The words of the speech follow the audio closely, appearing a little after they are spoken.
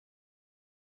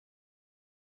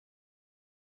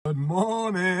Good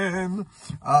morning.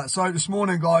 So this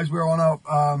morning, guys, we're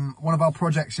on one of our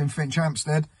projects in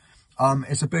Finchampstead.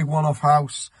 It's a big one-off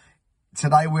house.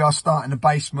 Today we are starting the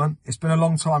basement. It's been a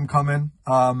long time coming.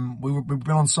 We've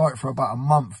been on site for about a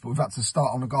month, but we've had to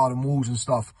start on the garden walls and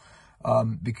stuff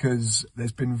because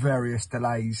there's been various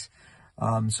delays.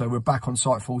 So we're back on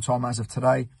site full-time as of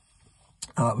today.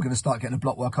 We're going to start getting the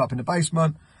block work up in the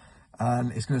basement,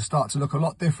 and it's going to start to look a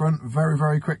lot different very,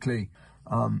 very quickly.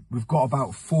 We've got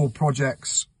about 4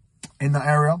 projects in that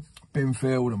area: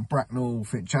 Binfield and Bracknell,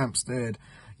 Finchampstead.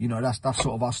 You know, that's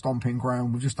sort of our stomping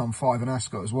ground. We've just done 5 in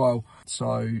Ascot as well.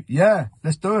 So yeah,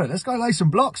 let's do it. Let's go lay some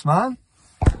blocks, man.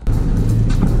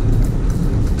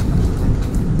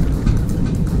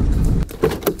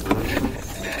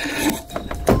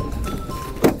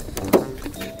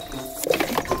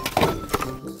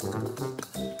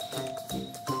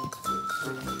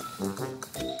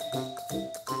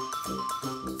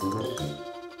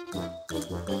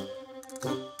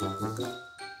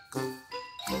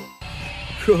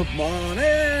 Good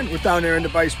morning. We're down here in the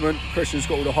basement. Christian's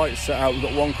got all the heights set out. We've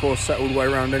got one course set all the way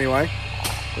around anyway.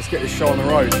 Let's get this show on the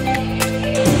road.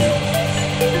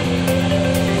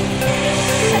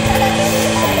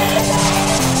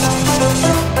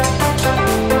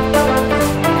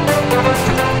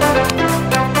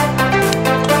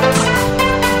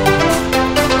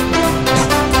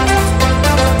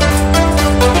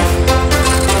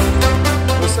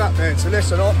 What's happening? So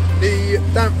listen up, the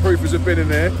damp proofers have been in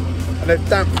here, and they've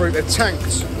damp-proofed, they've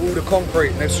tanked all the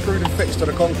concrete, and they've screwed and fixed to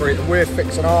the concrete, and we're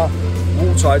fixing our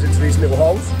wall ties into these little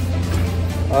holes.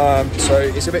 So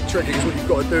it's a bit tricky, because what you've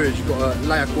got to do is you've got to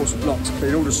lay a course of blocks,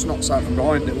 clean all the snots out from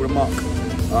behind it, all the muck,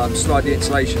 slide the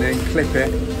insulation in, clip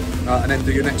it, and then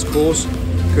do your next course.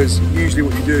 Because usually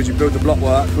what you do is you build the block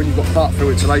work. When you've got part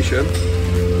fill insulation,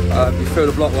 you fill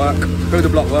the block work,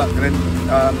 and then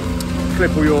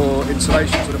clip all your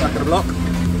insulation to the back of the block.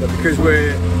 But because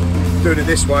we're doing it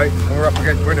this way, and we're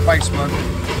in the basement,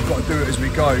 we've got to do it as we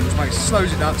go, which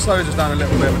slows us down a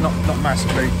little bit, but not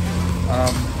massively.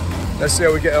 Let's see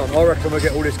how we get on. I reckon we'll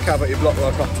get all this cavity block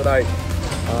work up today.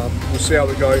 We'll see how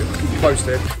we go. I'll keep you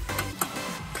posted.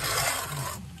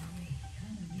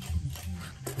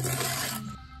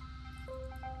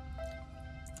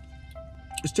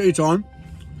 It's tea time.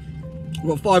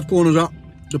 We've got 5 corners up.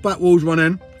 The back walls run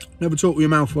in. Never talk with your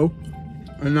mouth full.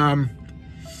 And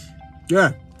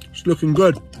yeah, it's looking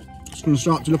good. It's going to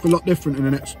start to look a lot different in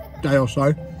the next day or so.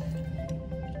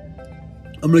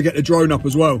 I'm going to get the drone up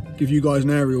as well, give you guys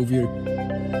an aerial view.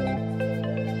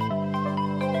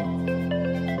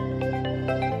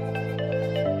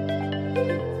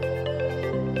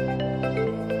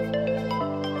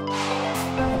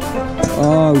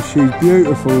 Oh, she's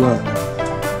beautiful, look.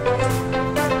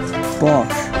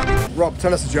 Bosh. Rob,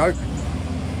 tell us a joke.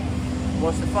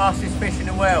 What's the fastest fish in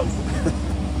the world?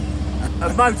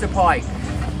 A motor pike.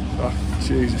 Oh,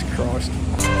 Jesus Christ.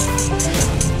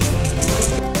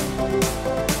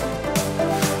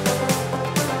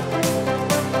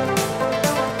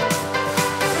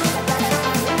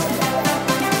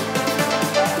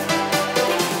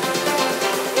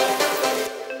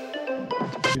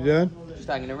 You doing? Just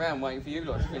hanging around waiting for you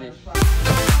lot to finish.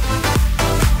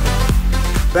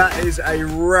 That is a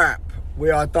wrap.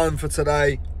 We are done for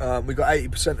today. We got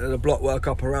 80% of the block work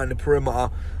up around the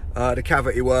perimeter, the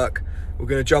cavity work. We're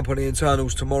going to jump on the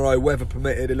internals tomorrow, weather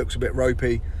permitted. It looks a bit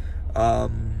ropey,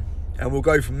 and we'll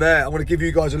go from there. I'm going to give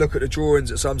you guys a look at the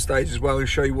drawings at some stage as well and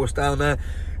show you what's down there.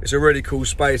 It's a really cool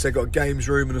space. They've got a games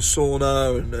room and a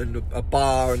sauna and a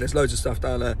bar, and there's loads of stuff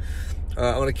down there.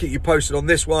 I'm going to keep you posted on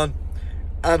this one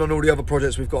and on all the other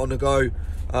projects we've got on the go.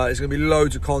 There's going to be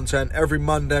loads of content. Every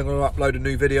Monday I'm going to upload a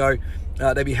new video.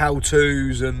 There'll be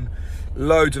how-tos and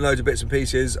loads of bits and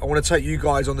pieces. I want to take you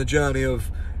guys on the journey of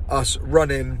us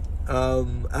running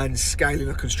and scaling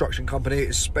a construction company,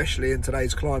 especially in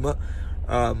today's climate.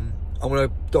 I want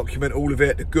to document all of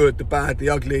it, the good, the bad, the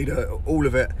ugly, all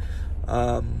of it,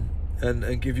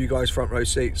 and give you guys front row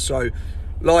seats. So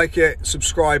like it,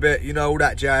 subscribe it, you know, all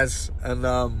that jazz, and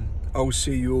I'll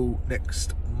see you all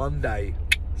next Monday.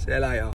 See you later.